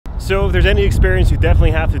So if there's any experience you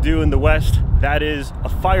definitely have to do in the West, that is a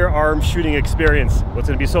firearm shooting experience. What's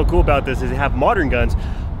going to be so cool about this is they have modern guns,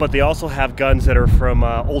 but they also have guns that are from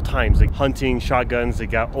old times, like hunting shotguns. They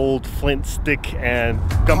got old flint stick and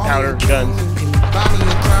gunpowder guns.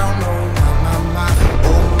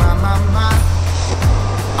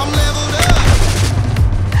 I'm leveled up,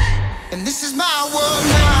 and this is my world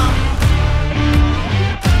now.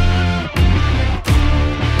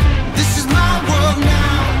 This is my world now.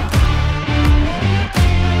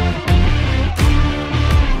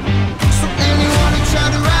 So anyone who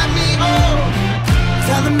tried to write me off,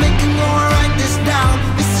 tell them they can go and write this down.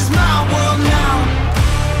 This is my world now.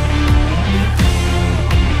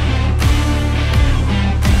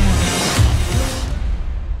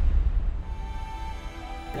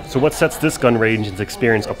 So what sets this gun range and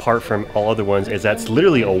experience apart from all other ones is that it's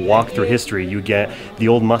literally a walk through history. You get the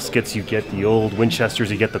old muskets, you get the old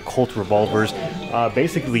Winchesters, you get the Colt revolvers.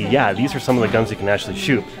 Basically, yeah, these are some of the guns you can actually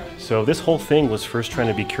shoot. So this whole thing was first trying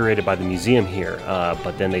to be curated by the museum here,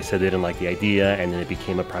 but then they said they didn't like the idea, and then it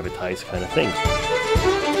became a privatized kind of thing.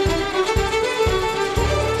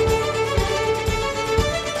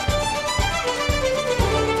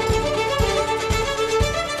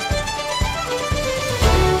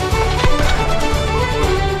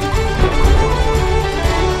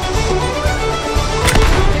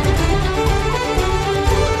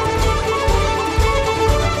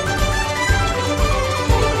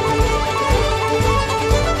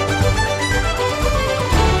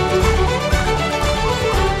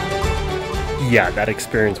 Yeah, that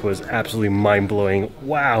experience was absolutely mind-blowing.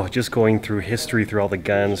 Wow, just going through history through all the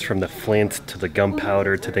guns, from the flint to the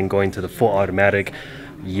gunpowder to then going to the full automatic.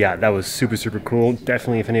 Yeah, that was super, super cool.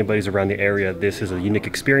 Definitely, if anybody's around the area, this is a unique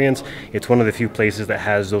experience. It's one of the few places that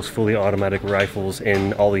has those fully automatic rifles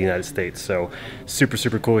in all the United States. So super,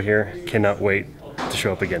 super cool here. Cannot wait to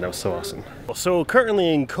show up again. That was so awesome. So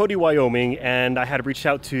currently in Cody, Wyoming, and I had reached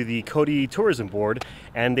out to the Cody Tourism Board,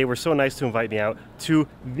 and they were so nice to invite me out to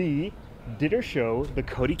the dinner show, the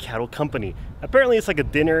Cody Cattle Company. Apparently it's like a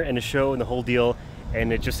dinner and a show and the whole deal,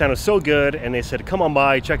 and it just sounded so good, and they said come on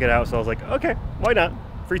by, check it out. So I was like, okay, why not?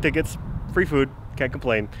 Free tickets, free food, can't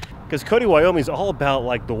complain. Because Cody, Wyoming is all about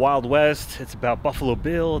like the Wild West. It's about Buffalo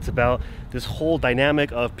Bill. It's about this whole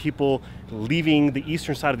dynamic of people leaving the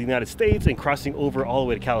eastern side of the United States and crossing over all the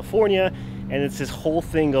way to California, and it's this whole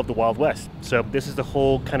thing of the Wild West. So this is the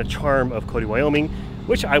whole kind of charm of Cody, Wyoming,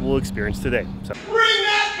 which I will experience today. So. Ring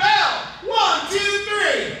that bell! 1, 2, 3!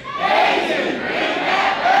 Jason, ring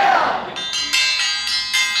that bell!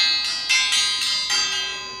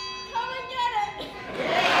 Come and get it!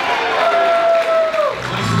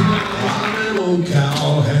 Little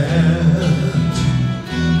cowhand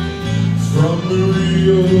from the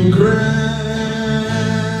Rio Grande.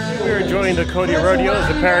 We're enjoying the Cody Rodeo. It's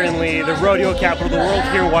apparently the rodeo capital of the world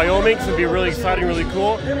here in Wyoming. It's going to be really exciting, really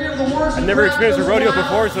cool. I've never experienced a rodeo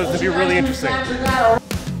before, so it's going to be really interesting.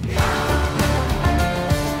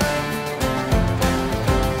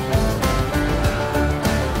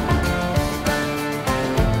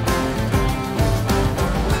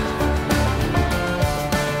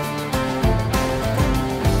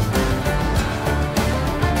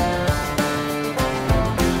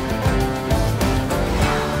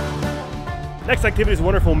 Next activity is a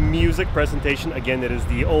wonderful music presentation. Again, it is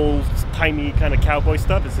the old-timey kind of cowboy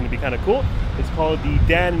stuff. It's going to be kind of cool. It's called the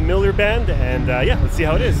Dan Miller Band, and yeah, let's see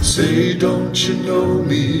how it is. Say, don't you know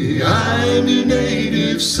me? I'm your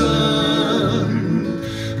native son.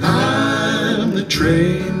 I'm the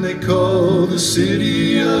train they call the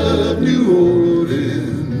city of New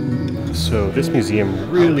Orleans. So this museum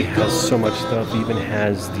really has so much stuff. It even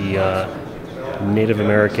has the Native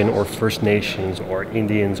American or First Nations or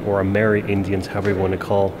Indians or Amerindians, however you want to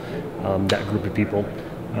call that group of people.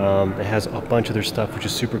 It has a bunch of their stuff, which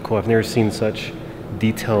is super cool. I've never seen such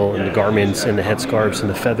detail in the garments and the headscarves and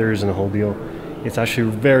the feathers and the whole deal. It's actually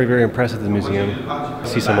very, very impressive at the museum.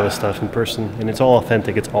 See some of the stuff in person, and it's all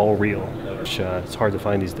authentic, it's all real, which it's hard to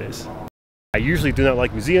find these days. I usually do not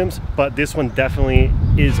like museums, but this one definitely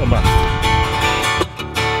is a must.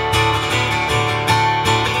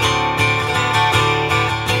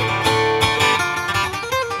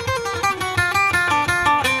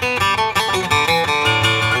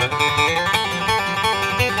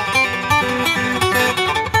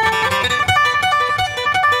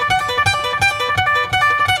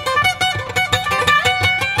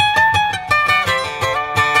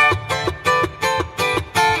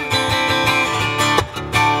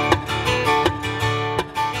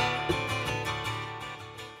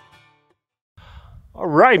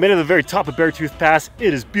 Alright, made it to the very top of Beartooth Pass.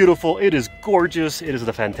 It is beautiful, it is gorgeous, it is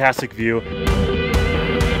a fantastic view.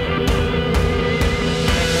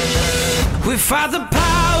 Fight the power.